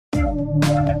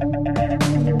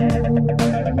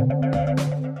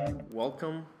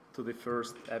Welcome to the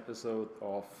first episode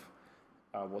of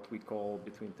what we call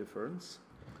Between Two Ferns.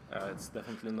 It's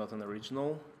definitely not an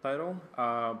original title,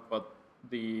 but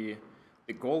the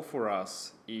goal for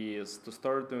us is to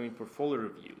start doing portfolio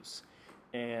reviews.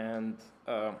 And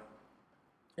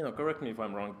correct me if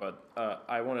I'm wrong, but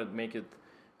I want to make it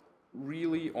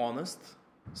really honest.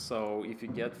 So if you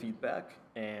get feedback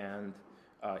and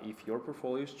if your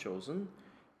portfolio is chosen,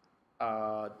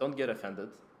 don't get offended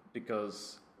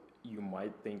because you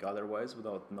might think otherwise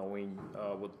without knowing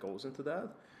what goes into that.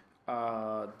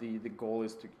 The goal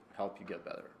is to help you get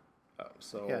better.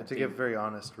 To give very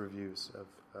honest reviews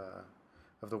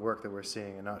of the work that we're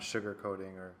seeing and not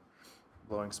sugarcoating or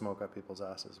blowing smoke up people's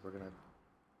asses. We're gonna.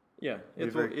 Yeah,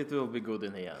 it will be good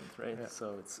in the end, right? Yeah.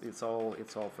 So it's all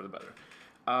for the better.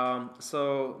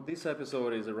 So this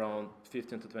episode is around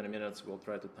 15 to 20 minutes. We'll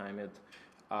try to time it.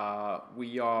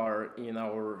 We are in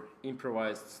our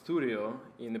improvised studio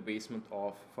in the basement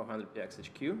of 400px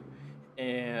HQ,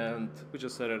 and we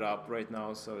just set it up right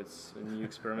now, so it's a new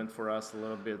experiment for us, a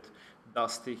little bit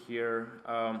dusty here.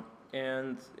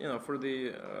 And for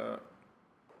the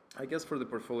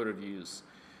portfolio reviews,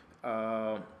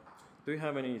 do you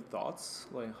have any thoughts,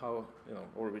 like how,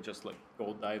 or we just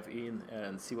go dive in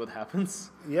and see what happens?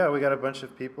 Yeah, we got a bunch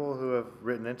of people who have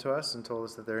written into us and told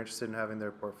us that they're interested in having their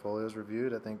portfolios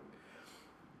reviewed. I think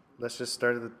let's just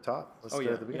start at the top. Let's start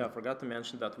at the beginning. I forgot to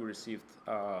mention that we received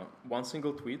one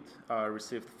single tweet,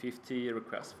 received 50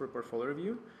 requests for a portfolio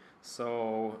review.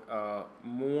 So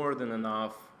more than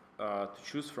enough to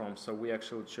choose from. So we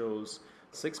actually chose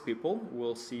 6 people.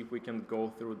 We'll see if we can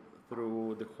go through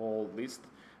the whole list.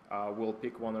 We'll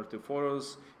pick 1 or 2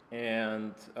 photos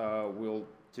and we'll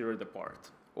tear it apart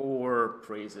or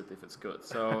praise it if it's good.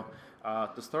 So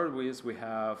to start with, we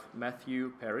have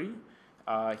Matthew Perry.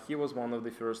 He was one of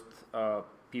the first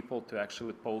people to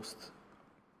actually post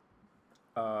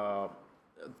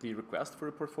the request for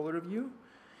a portfolio review.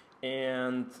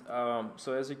 And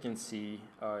so as you can see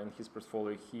in his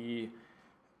portfolio, he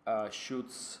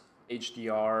shoots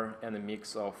HDR and a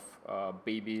mix of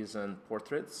babies and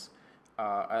portraits.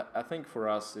 I think for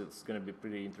us it's going to be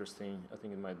pretty interesting. I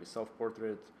think it might be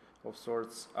self-portrait of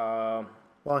sorts.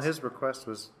 Well, his request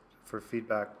was for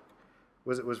feedback.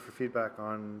 Was for feedback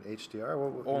on HDR?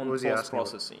 What was he asking?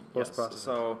 Post-processing.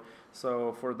 Post-processing. Yes.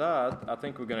 So for that, I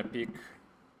think we're going to pick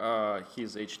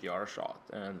his HDR shot,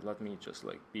 and let me just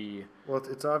be. Well,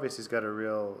 it's obvious he's got a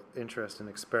real interest in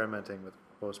experimenting with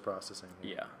post-processing.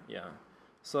 Yeah.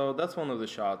 So that's one of the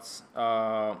shots.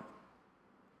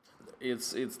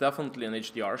 It's definitely an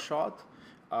HDR shot,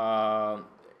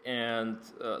 and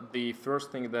the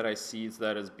first thing that I see is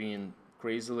that it's been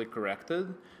crazily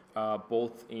corrected,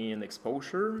 both in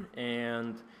exposure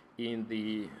and in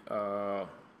the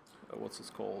what's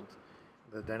this called?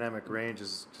 The dynamic range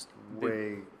is just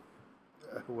way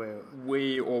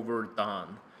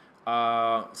overdone.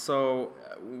 So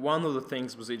one of the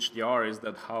things with HDR is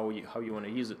that how you want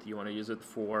to use it. You want to use it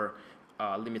for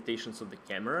limitations of the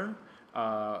camera.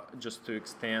 Just to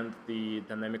extend the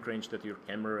dynamic range that your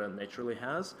camera naturally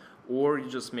has, or you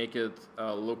just make it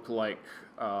look like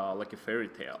a fairy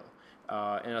tale.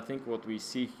 And I think what we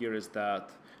see here is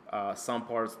that some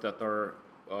parts that are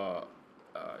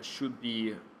should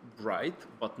be bright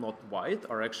but not white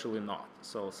are actually not.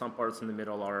 So some parts in the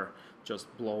middle are just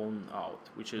blown out,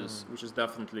 which is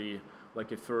definitely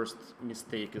a first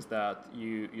mistake, is that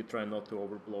you try not to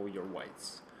overblow your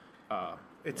whites.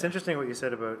 It's interesting what you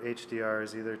said about HDR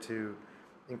is either to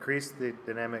increase the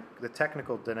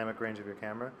technical dynamic range of your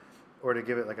camera, or to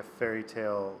give it a fairy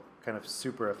tale kind of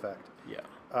super effect. Yeah.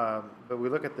 But we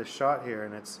look at the shot here,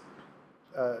 and it's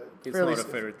not a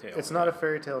fairy tale. It's not a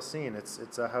fairy tale scene.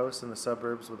 It's a house in the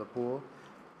suburbs with a pool.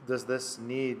 Does this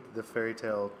need the fairy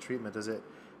tale treatment?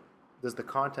 Does the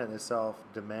content itself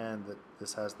demand that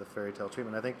this has the fairy tale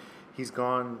treatment? I think he's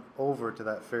gone over to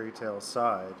that fairy tale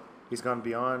side. He's gone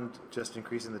beyond just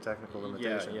increasing the technical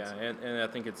limitations. Yeah, and I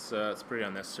think it's pretty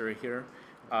unnecessary here.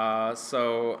 HDR,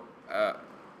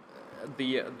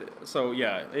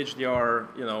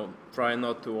 try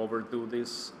not to overdo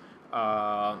this,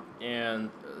 and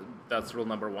that's rule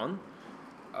number 1.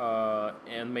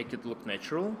 And make it look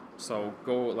natural. So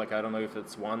go I don't know if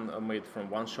it's made from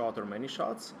one shot or many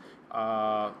shots.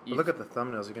 Look at the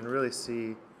thumbnails. You can really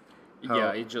see.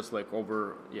 It just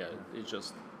it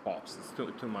just pops. It's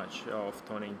too much of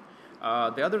toning.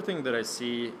 The other thing that I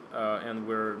see, and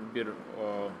we're a bit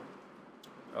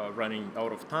running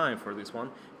out of time for this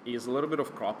one, is a little bit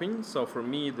of cropping. So for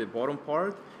me, the bottom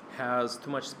part has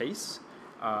too much space.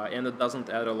 and it doesn't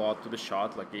add a lot to the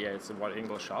shot. Like, yeah, it's a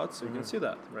wide-angle shot, so you can see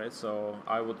that, right? So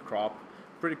I would crop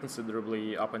pretty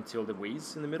considerably up until the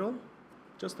waist in the middle,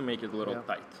 just to make it a little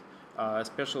tight,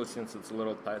 especially since it's a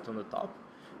little tight on the top.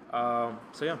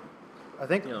 So yeah. I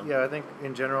think I think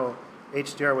in general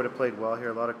HDR would have played well here.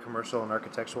 A lot of commercial and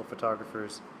architectural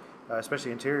photographers,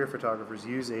 especially interior photographers,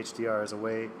 use HDR as a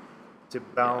way to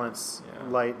balance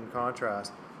light and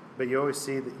contrast. But you always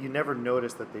see that you never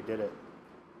notice that they did it,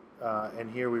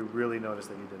 and here we really notice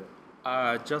that you did it.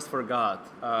 Just forgot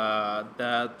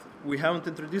that we haven't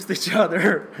introduced each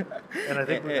other, and I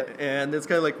think and it's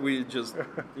kind of like we just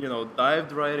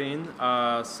dived right in.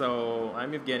 So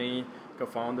I'm Evgeny,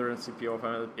 co-founder and CPO of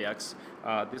 500px.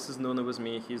 This is Nuno with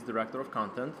me. He's director of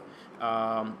content.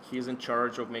 He's in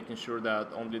charge of making sure that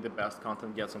only the best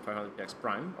content gets on 500px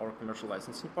Prime, our commercial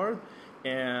licensing part,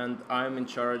 and I'm in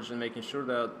charge in making sure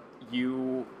that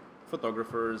you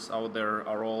photographers out there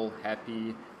are all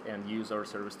happy and use our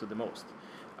service to the most.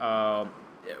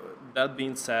 That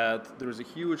being said, there's a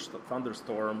huge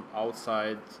thunderstorm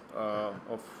outside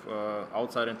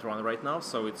outside in Toronto right now,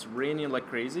 so it's raining like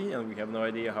crazy, and we have no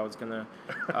idea how it's gonna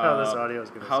how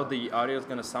the audio is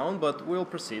gonna sound. But we'll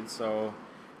proceed. So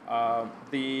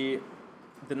the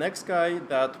next guy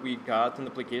that we got an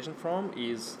application from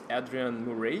is Adrian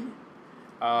Murray.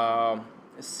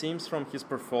 It seems from his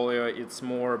portfolio it's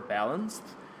more balanced.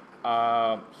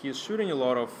 He's shooting a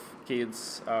lot of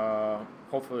kids,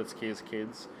 hopefully it's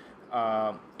kids,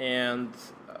 and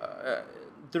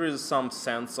there is some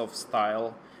sense of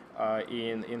style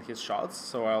in his shots.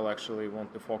 So I'll actually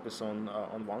want to focus on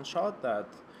one shot that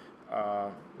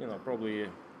probably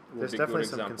will there's be definitely a good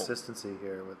some example. Consistency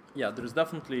here. There's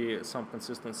definitely some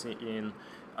consistency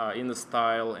in the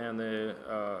style and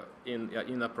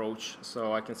in approach.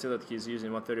 So I can see that he's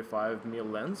using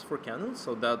 135mm lens for Canon,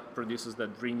 so that produces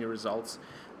that dreamy results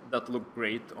that look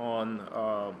great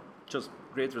on just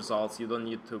great results. You don't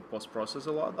need to post-process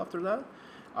a lot after that.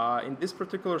 In this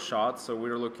particular shot, so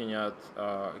we're looking at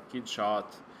a kid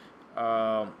shot,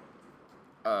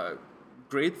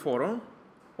 great photo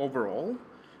overall.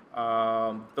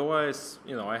 Though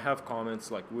I have comments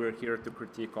like we're here to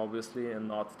critique obviously and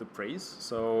not to praise,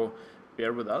 so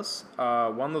bear with us.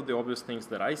 One of the obvious things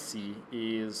that I see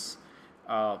is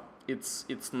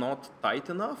it's not tight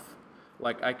enough.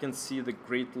 Like I can see the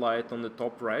great light on the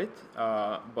top right,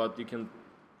 but you can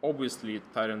obviously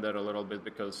tighten that a little bit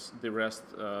because the rest,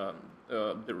 the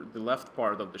left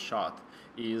part of the shot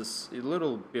is a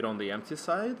little bit on the empty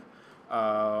side.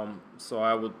 So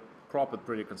I would crop it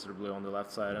pretty considerably on the left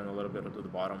side and a little bit to the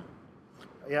bottom.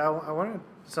 Yeah, I wonder.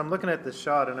 So I'm looking at this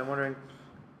shot and I'm wondering,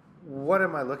 what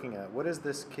am I looking at? What is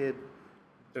this kid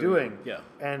doing? Yeah.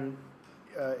 And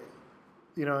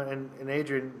and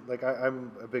Adrian, like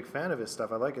I'm a big fan of his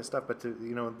stuff. I like his stuff, but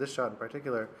this shot in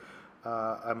particular,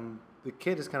 the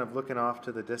kid is kind of looking off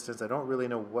to the distance. I don't really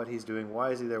know what he's doing. Why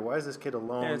is he there? Why is this kid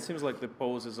alone? Yeah, it seems like the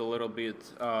pose is a little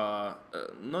bit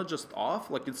not just off.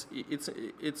 Like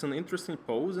it's an interesting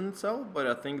pose in itself, but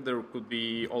I think there could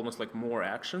be almost like more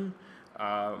action,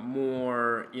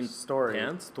 more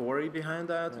story behind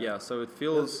that. Yeah, so it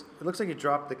feels. It looks like he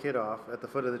dropped the kid off at the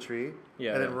foot of the tree,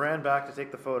 and then ran back to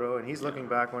take the photo, and he's looking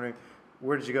back, wondering,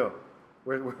 "Where did you go?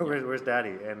 Where's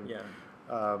Daddy?" And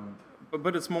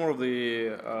But it's more of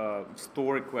the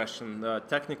story question.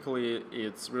 Technically,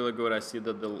 it's really good. I see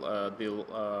that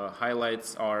the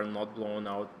highlights are not blown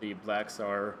out. The blacks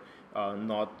are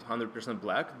not 100%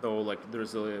 black, though. Like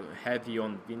there's a heavy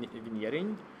on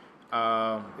vignetting.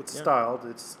 It's styled.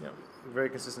 It's very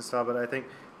consistent style. But I think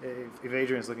if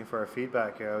Adrian's looking for our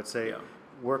feedback here, I would say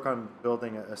work on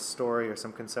building a story or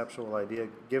some conceptual idea.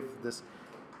 Give this,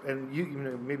 and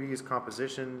maybe use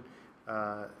composition.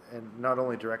 And not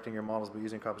only directing your models, but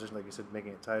using composition, like you said,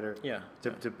 making it tighter.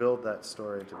 To build that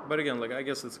story. But again, like I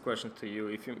guess it's a question to you.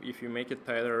 If you make it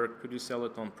tighter, could you sell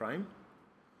it on Prime?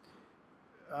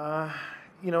 We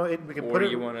can or put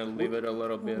it. You want to leave it a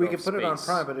little bit. We can put it on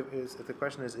Prime, but if the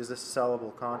question is this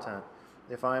sellable content?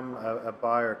 If I'm a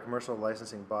buyer, commercial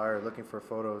licensing buyer, looking for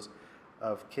photos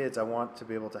of kids, I want to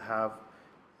be able to have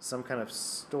some kind of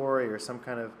story or some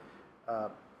kind of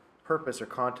purpose or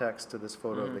context to this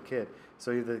photo of the kid.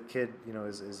 So either the kid,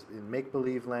 is in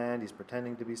make-believe land, he's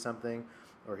pretending to be something,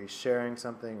 or he's sharing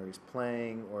something, or he's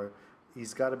playing, or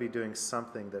he's got to be doing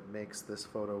something that makes this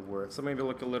photo worth. So maybe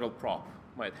like a little prop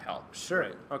might help. Sure.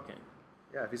 Right? Okay.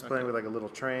 Yeah, if he's playing with like a little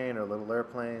train or a little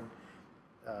airplane,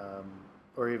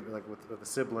 or even like with a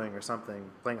sibling or something,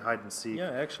 playing hide and seek.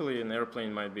 Yeah, actually, an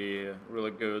airplane might be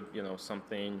really good.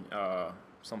 Something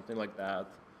like that.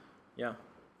 Yeah.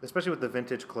 Especially with the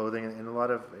vintage clothing, and a lot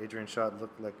of Adrian's shot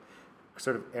looked like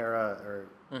sort of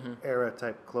era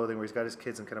type clothing where he's got his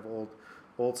kids in kind of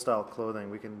old style clothing.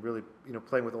 We can really,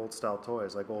 playing with old style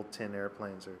toys like old tin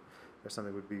airplanes or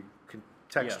something would be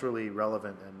contextually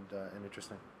relevant and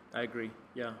interesting. I agree.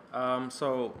 Yeah.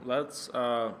 So let's.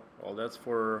 That's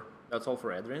all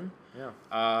for Adrian. Yeah.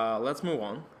 Let's move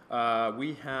on.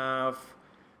 We have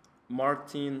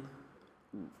Martin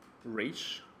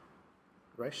Reisch.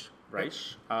 Reisch.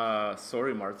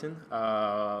 Sorry, Martin.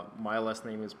 My last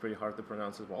name is pretty hard to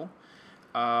pronounce as well.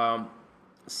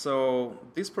 So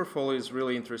this portfolio is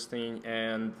really interesting,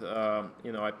 and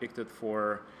I picked it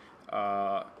for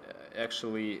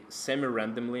actually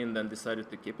semi-randomly, and then decided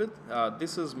to keep it.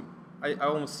 This is I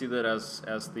almost see that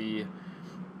as the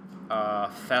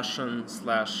fashion /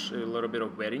 a little bit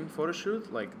of wedding photo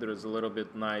shoot. Like there is a little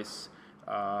bit nice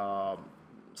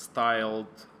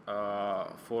styled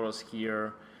photos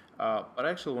here. But I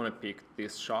actually want to pick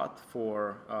this shot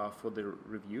for the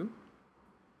review.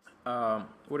 What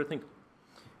do you think?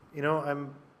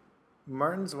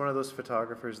 Martin's one of those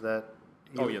photographers that.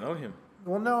 You know him?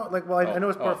 Well, no, I know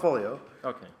his portfolio.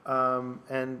 Okay.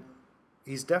 And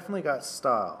he's definitely got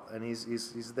style, and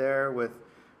he's there with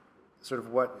sort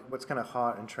of what's kind of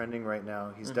hot and trending right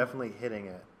now. He's definitely hitting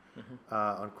it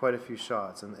on quite a few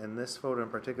shots. And this photo in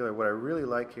particular, what I really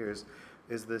like here is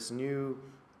this new.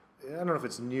 I don't know if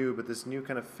it's new, but this new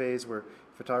kind of phase where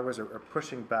photographers are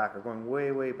pushing back, or going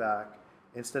way back,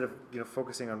 instead of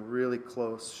focusing on really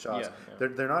close shots. Yeah.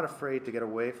 They're not afraid to get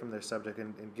away from their subject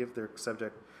and give their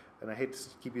subject, and I hate to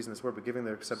keep using this word, but giving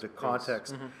their subject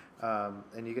context,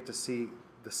 and you get to see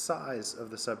the size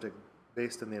of the subject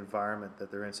based on the environment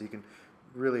that they're in, so you can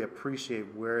really appreciate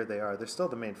where they are. They're still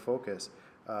the main focus,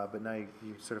 but now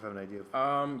you sort of have an idea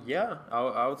of... Yeah,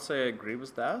 I would say I agree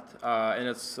with that, and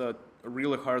it's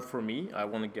really hard for me. I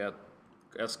want to get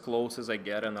as close as I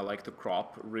get, and I like to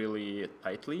crop really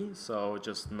tightly, so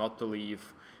just not to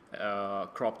leave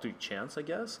crop to chance, I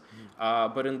guess.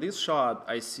 But in this shot,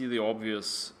 I see the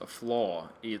obvious flaw.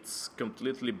 It's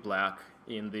completely black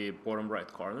in the bottom right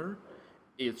corner.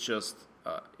 It's just,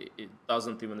 it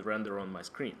doesn't even render on my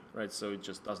screen, right? So it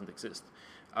just doesn't exist.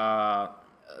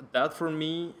 That for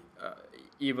me,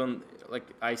 even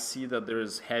like I see that there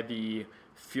is heavy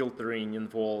filtering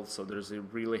involved, so there's a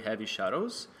really heavy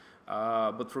shadows.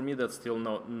 But for me, that's still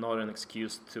not an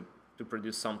excuse to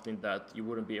produce something that you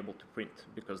wouldn't be able to print,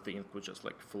 because the ink would just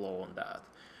like flow on that.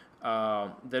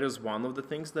 That is one of the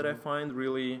things that I find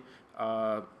really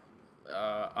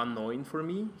annoying for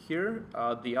me here.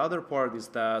 The other part is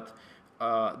that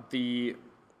I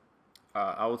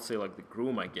would say like the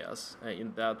groom, I guess,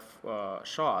 in that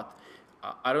shot,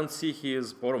 I don't see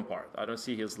his bottom part. I don't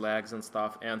see his legs and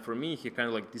stuff. And for me, he kind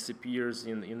of like disappears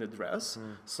in the dress.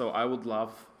 So I would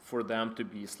love for them to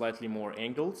be slightly more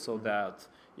angled, so that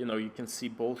you can see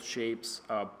both shapes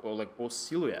or like both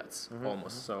silhouettes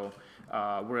almost. So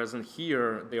whereas in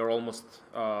here they are almost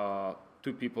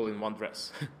two people in one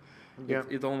dress.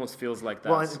 It almost feels like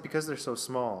that. Well, and because they're so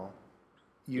small,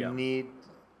 you need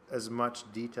as much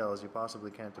detail as you possibly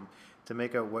can to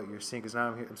make out what you're seeing. Because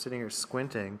now I'm sitting here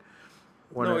squinting.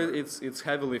 It's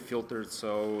heavily filtered,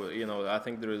 so I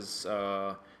think there is,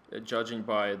 judging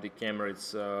by the camera,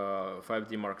 it's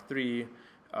 5D Mark III,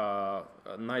 a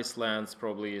nice lens,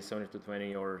 probably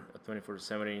 70-20 or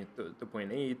 24-70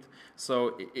 2.8.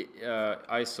 So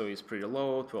ISO is pretty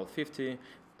low, 1250.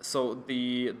 So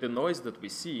the noise that we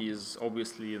see is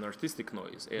obviously an artistic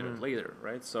noise added later,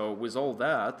 right? So with all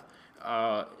that,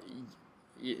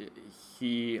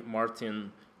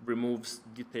 Martin removes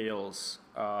details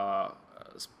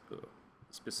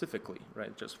specifically,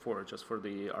 right? Just for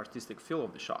the artistic feel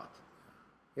of the shot.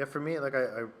 Yeah, for me, like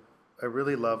I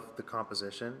really love the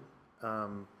composition,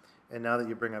 and now that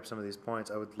you bring up some of these points,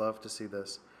 I would love to see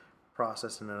this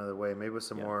processed in another way, maybe with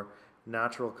some more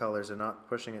natural colors and not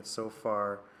pushing it so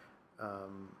far.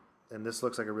 And this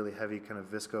looks like a really heavy kind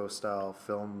of visco style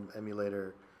film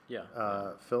emulator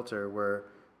filter, where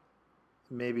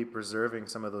maybe preserving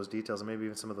some of those details and maybe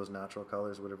even some of those natural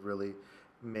colors would have really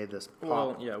made this pop.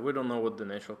 Well, yeah, we don't know what the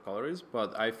natural color is,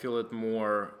 but I feel it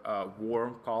more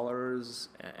warm colors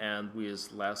and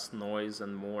with less noise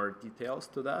and more details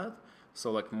to that.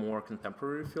 So like more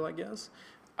contemporary feel, I guess.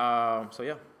 So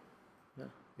yeah.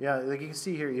 Yeah, like you can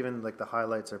see here, even like the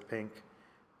highlights are pink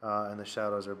and the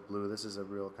shadows are blue. This is a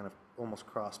real kind of almost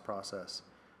cross process.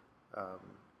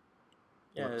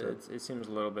 It seems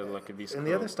a little bit like a visco. And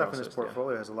the other stuff in this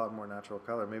portfolio has a lot more natural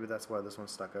color. Maybe that's why this one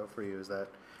stuck out for you. Is that?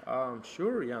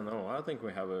 Sure. Yeah. No. I think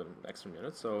we have an extra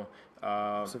minute. So.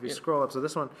 So if you scroll up, so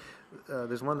this one,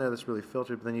 there's one there that's really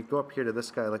filtered. But then you go up here to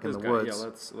this guy, like in the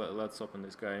woods. Yeah. Let's open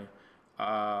this guy.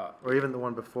 Or even the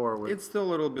one before? It's still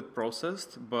a little bit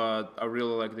processed, but I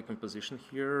really like the composition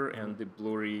here and the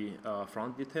blurry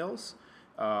front details.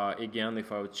 Again,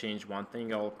 if I would change one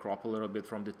thing, I'll crop a little bit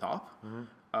from the top.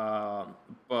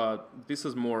 But this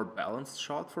is more balanced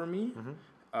shot for me.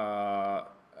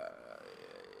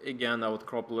 Again, I would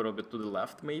crop a little bit to the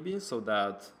left maybe, so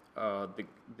that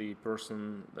the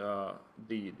person,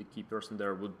 the key person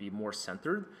there would be more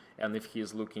centered. And if he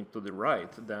is looking to the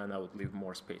right, then I would leave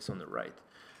more space on the right.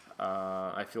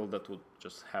 I feel that would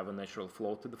just have a natural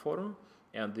flow to the photo,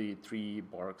 and the three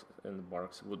barks and the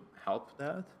barks would help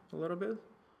that a little bit.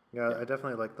 Yeah, I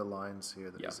definitely like the lines here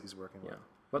that he's working with.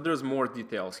 But there's more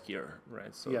details here,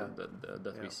 right? So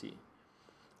that we see.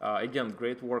 Again,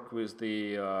 great work with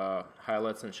the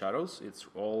highlights and shadows. It's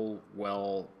all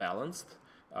well balanced.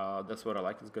 That's what I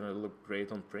like. It's gonna look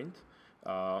great on print.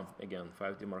 Again,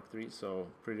 5D Mark III, so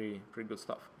pretty good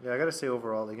stuff. Yeah, I gotta say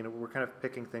overall, we're kind of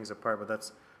picking things apart, but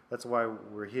that's why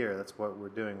we're here. That's what we're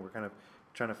doing. We're kind of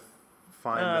trying to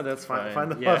find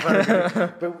find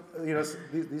the but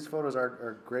these photos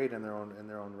are great in their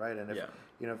own right, and if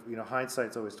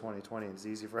hindsight's always 20/20. It's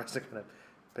easy for us to kind of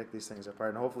pick these things apart,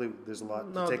 and hopefully there's a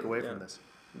lot to take away from this.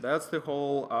 That's the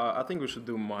whole. I think we should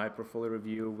do my portfolio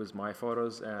review with my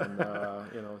photos and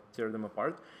tear them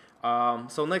apart.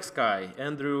 So next guy,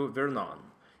 Andrew Vernon.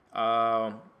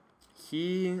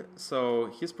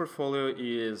 His portfolio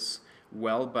is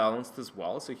well balanced as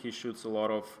well. So he shoots a lot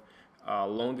of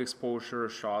long exposure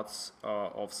shots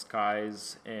of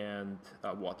skies and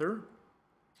water,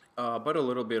 but a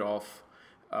little bit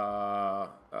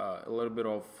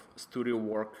of studio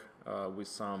work with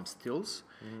some stills.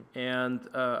 And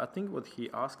I think what he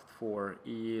asked for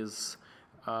is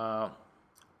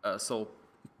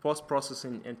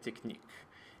post-processing and technique.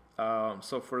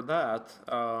 So for that,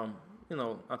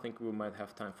 I think we might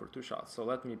have time for two shots. So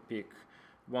let me pick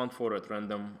one photo at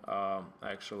random.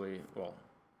 Actually, well,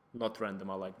 not random.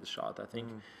 I like the shot, I think.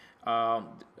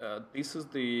 This is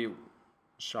the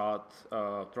shot,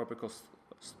 Tropical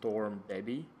Storm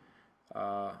Debbie,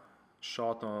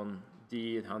 shot on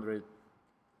D800,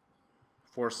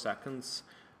 4 seconds.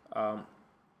 So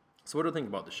what do you think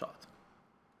about the shot?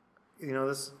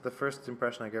 The first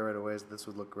impression I get right away is this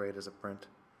would look great as a print.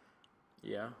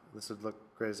 Yeah. This would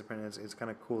look great as a print. It's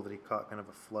kind of cool that he caught kind of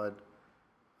a flood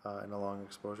in a long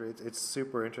exposure. It's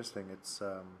super interesting. It's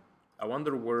I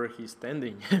wonder where he's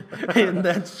standing in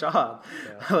that shot,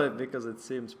 because it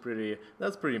seems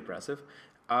that's pretty impressive.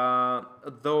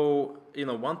 Though,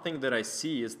 one thing that I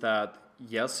see is that,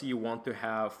 yes, you want to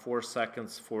have 4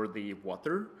 seconds for the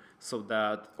water, so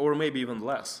that, or maybe even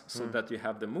less, so that you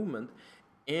have the movement,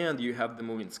 and you have the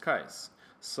moving skies.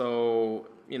 So,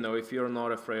 if you're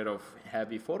not afraid of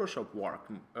heavy Photoshop work,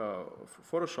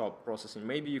 Photoshop processing,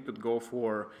 maybe you could go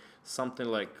for something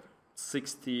like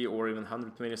 60 or even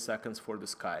 120 seconds for the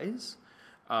skies.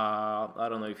 I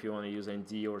don't know if you want to use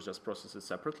ND or just process it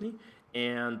separately.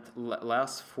 And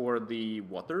less for the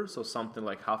water, so something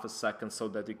like half a second, so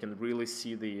that you can really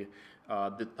see the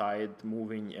tide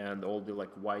moving and all the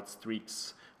white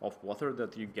streaks of water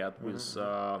that you get with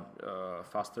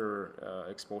faster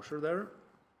exposure there.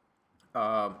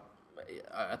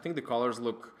 I think the colors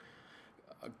look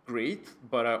great,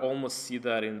 but I almost see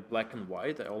that in black and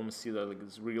white. I almost see that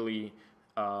it's really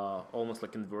almost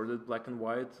like inverted black and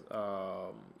white,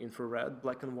 infrared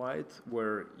black and white,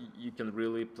 where you can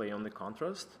really play on the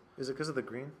contrast. Is it because of the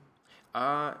green?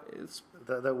 It's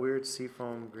that weird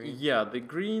seafoam green. Yeah, the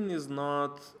green is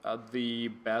not the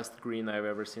best green I've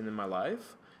ever seen in my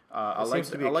life. I like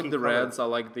the reds. I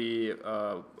like the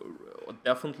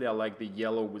definitely I like the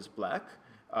yellow with black.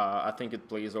 I think it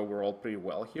plays overall pretty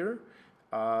well here.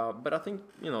 But I think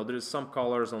there's some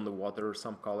colors on the water,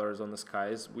 some colors on the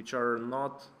skies, which are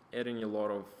not adding a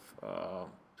lot of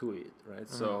to it, right?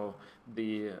 So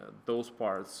those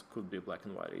parts could be black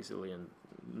and white easily and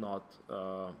not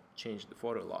change the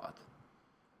photo a lot.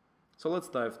 So let's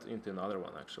dive into another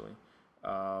one actually,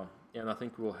 and I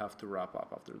think we'll have to wrap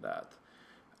up after that.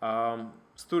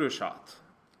 Studio shot.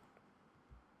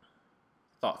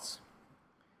 Thoughts?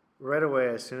 Right away,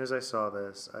 as soon as I saw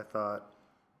this, I thought,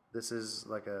 this is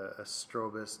like a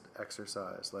strobist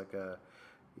exercise.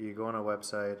 You go on a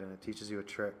website and it teaches you a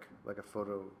trick, like a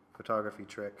photography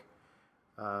trick,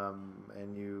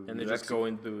 and you just go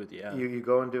and do it. Yeah. You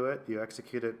go and do it. You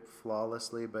execute it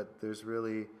flawlessly, but there's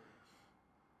really,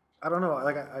 I don't know.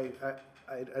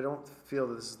 I don't feel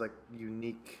that this is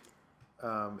unique.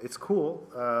 It's cool,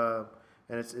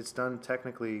 and it's done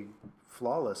technically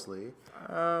flawlessly.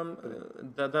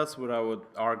 That's what I would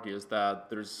argue, is that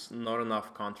there's not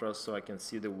enough contrast, so I can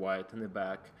see the white in the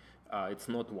back. It's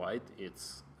not white,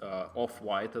 it's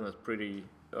off-white and it's pretty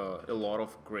a lot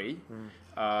of gray.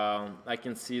 I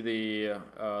can see the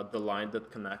line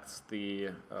that connects the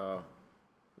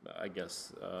I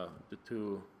guess the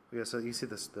two. Yeah, so you see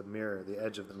this, the mirror, the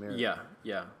edge of the mirror.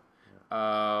 Yeah.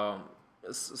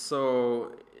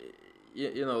 So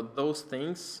you know, those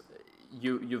things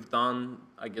you've done,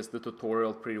 I guess, the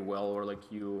tutorial pretty well, or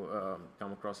like you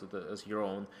come across it as your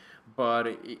own. But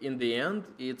in the end,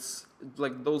 it's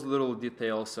like those little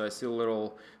details. I see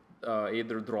little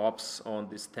either drops on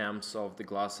the stems of the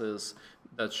glasses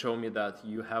that show me that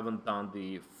you haven't done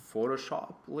the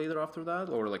Photoshop later after that,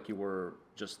 or like you were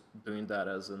just doing that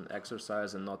as an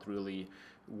exercise and not really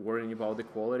worrying about the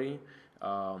quality.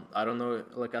 I don't know,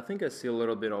 like I think I see a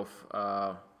little bit of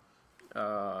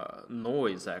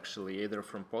noise actually, either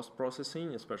from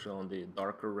post-processing, especially on the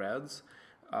darker reds,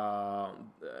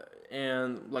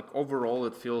 and like overall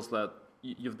it feels that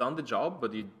you've done the job,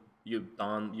 but you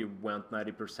went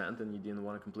 90% and you didn't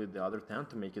want to complete the other 10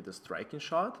 to make it a striking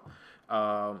shot.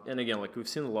 And again, like we've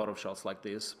seen a lot of shots like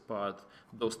this, but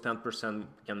those 10%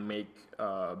 can make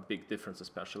a big difference,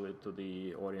 especially to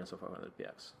the audience of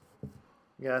 500px.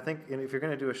 Yeah, I think if you're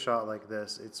going to do a shot like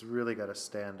this, it's really got to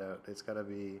stand out. It's got to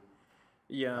be...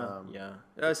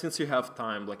 Since you have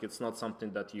time, like it's not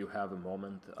something that you have a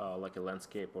moment, like a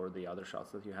landscape or the other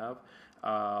shots that you have,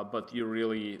 but you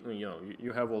really,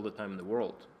 you have all the time in the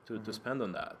world to spend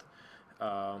on that.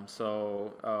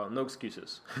 So no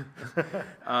excuses.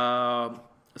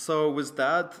 So with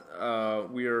that,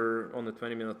 we're on the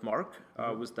 20-minute mark.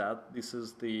 With that, this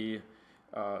is the,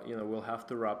 we'll have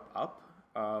to wrap up.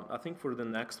 I think for the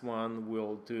next one,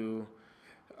 we'll do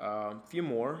a few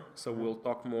more. So we'll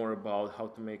talk more about how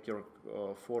to make your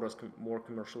photos more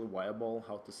commercially viable,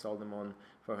 how to sell them on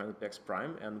 500px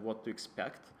Prime, and what to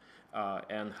expect,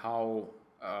 and how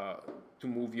to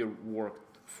move your work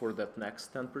for that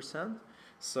next 10%.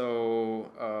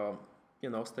 So,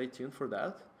 stay tuned for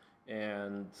that,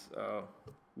 and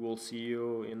we'll see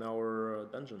you in our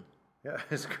dungeon. Yeah,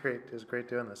 it's great. It was great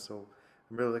doing this. So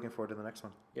I'm really looking forward to the next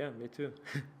one. Yeah, me too.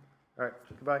 All right,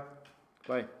 goodbye.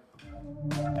 Bye.